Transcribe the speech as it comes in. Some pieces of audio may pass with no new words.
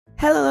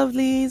Hello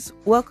lovelies,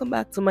 welcome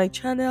back to my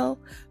channel.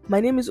 My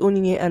name is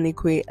Onyinye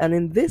Anikwe, and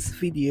in this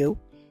video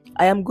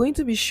I am going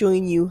to be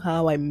showing you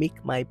how I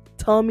make my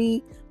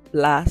tummy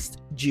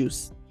blast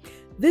juice.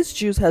 This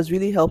juice has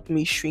really helped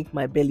me shrink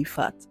my belly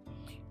fat.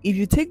 If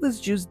you take this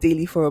juice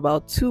daily for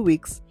about 2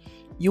 weeks,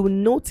 you will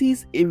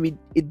notice a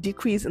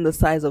decrease in the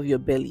size of your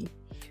belly.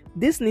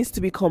 This needs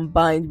to be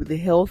combined with a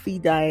healthy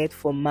diet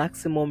for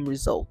maximum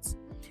results.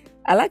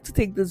 I like to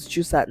take this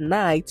juice at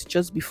night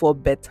just before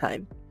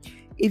bedtime.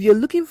 If you're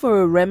looking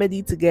for a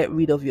remedy to get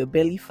rid of your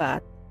belly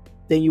fat,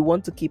 then you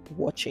want to keep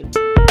watching.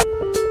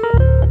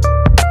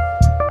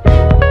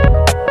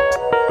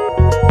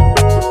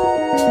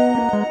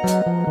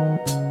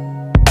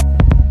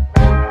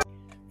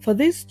 For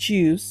this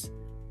juice,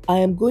 I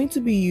am going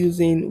to be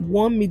using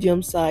 1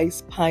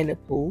 medium-sized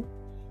pineapple,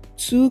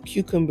 2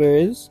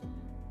 cucumbers,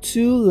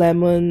 2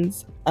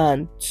 lemons,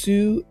 and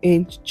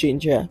 2-inch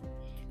ginger.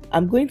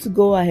 I'm going to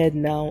go ahead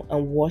now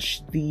and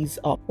wash these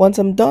up. Once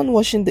I'm done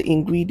washing the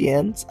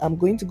ingredients, I'm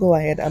going to go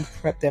ahead and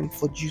prep them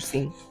for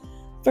juicing.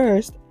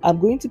 First, I'm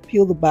going to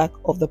peel the back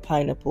of the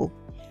pineapple.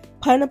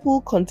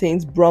 Pineapple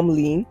contains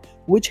bromelain,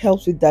 which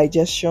helps with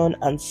digestion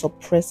and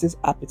suppresses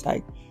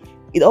appetite.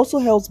 It also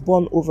helps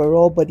burn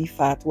overall body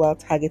fat while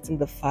targeting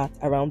the fat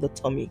around the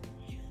tummy.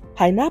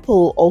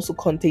 Pineapple also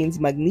contains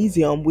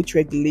magnesium, which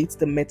regulates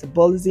the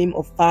metabolism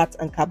of fat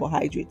and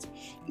carbohydrates.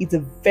 It's a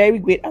very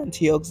great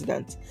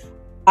antioxidant.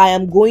 I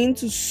am going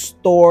to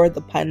store the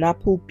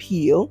pineapple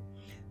peel.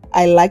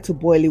 I like to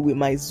boil it with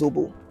my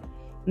zobo.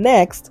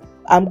 Next,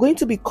 I'm going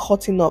to be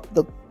cutting up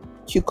the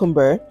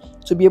cucumber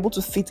to be able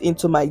to fit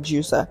into my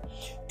juicer.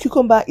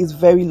 Cucumber is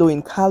very low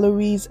in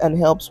calories and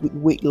helps with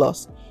weight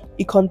loss.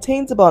 It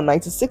contains about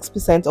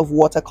 96% of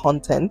water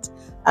content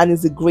and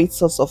is a great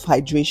source of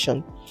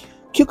hydration.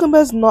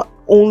 Cucumbers not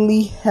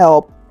only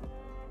help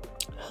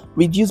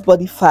reduce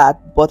body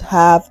fat but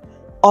have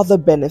other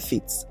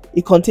benefits.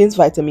 It contains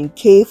vitamin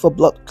K for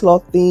blood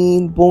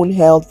clotting, bone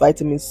health,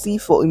 vitamin C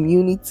for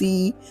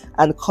immunity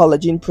and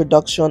collagen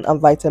production,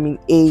 and vitamin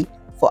A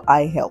for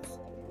eye health.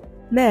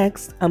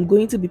 Next, I'm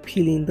going to be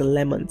peeling the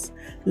lemons.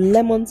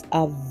 Lemons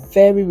are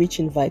very rich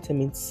in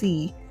vitamin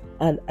C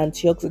and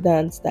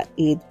antioxidants that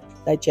aid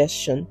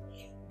digestion.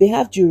 They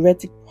have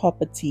diuretic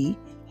property,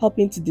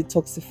 helping to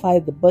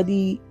detoxify the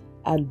body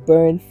and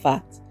burn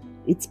fat.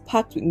 It's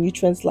packed with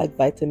nutrients like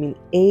vitamin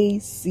A,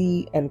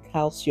 C, and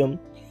calcium.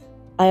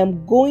 I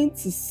am going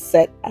to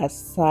set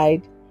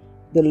aside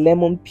the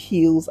lemon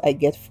peels I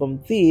get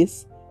from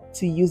this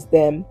to use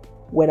them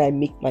when I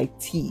make my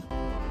tea.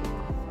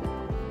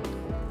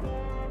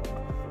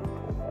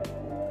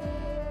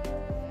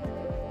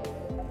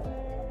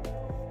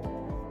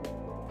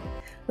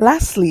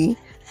 Lastly,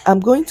 I'm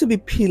going to be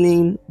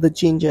peeling the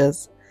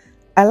gingers.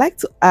 I like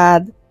to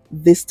add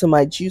this to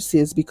my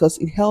juices because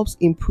it helps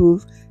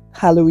improve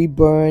calorie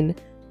burn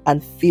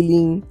and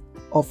feeling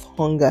of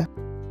hunger.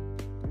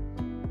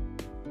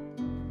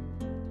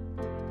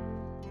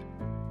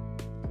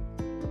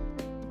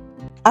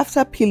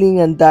 After peeling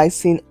and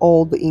dicing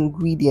all the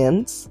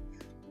ingredients,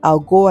 I'll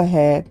go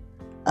ahead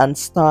and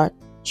start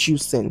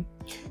juicing.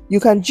 You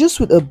can juice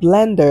with a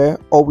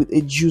blender or with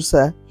a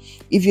juicer.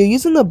 If you're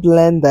using a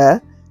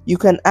blender, you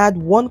can add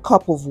 1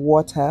 cup of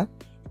water,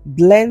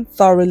 blend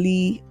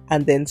thoroughly,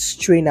 and then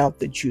strain out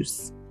the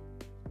juice.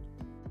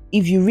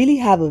 If you really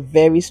have a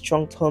very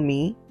strong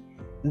tummy,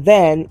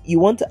 then you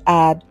want to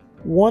add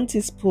 1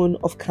 teaspoon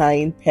of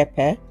cayenne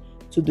pepper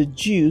to the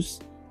juice,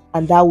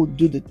 and that will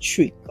do the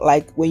trick.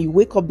 Like when you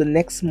wake up the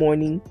next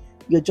morning,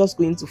 you're just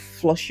going to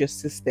flush your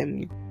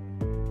system.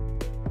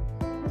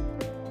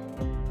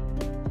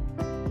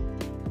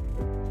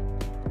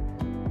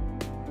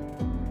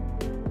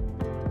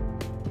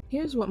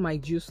 Here's what my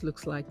juice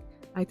looks like.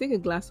 I take a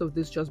glass of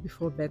this just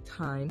before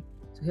bedtime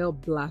to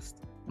help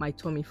blast my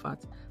tummy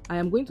fat. I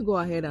am going to go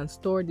ahead and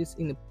store this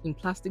in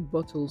plastic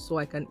bottles so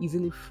I can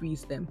easily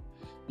freeze them.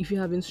 If you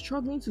have been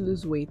struggling to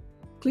lose weight,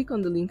 click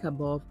on the link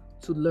above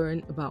to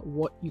learn about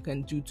what you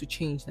can do to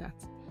change that.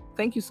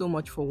 Thank you so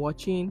much for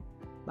watching.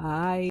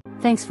 Bye.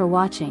 Thanks for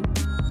watching.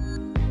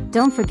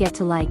 Don't forget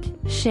to like,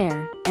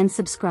 share, and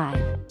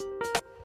subscribe.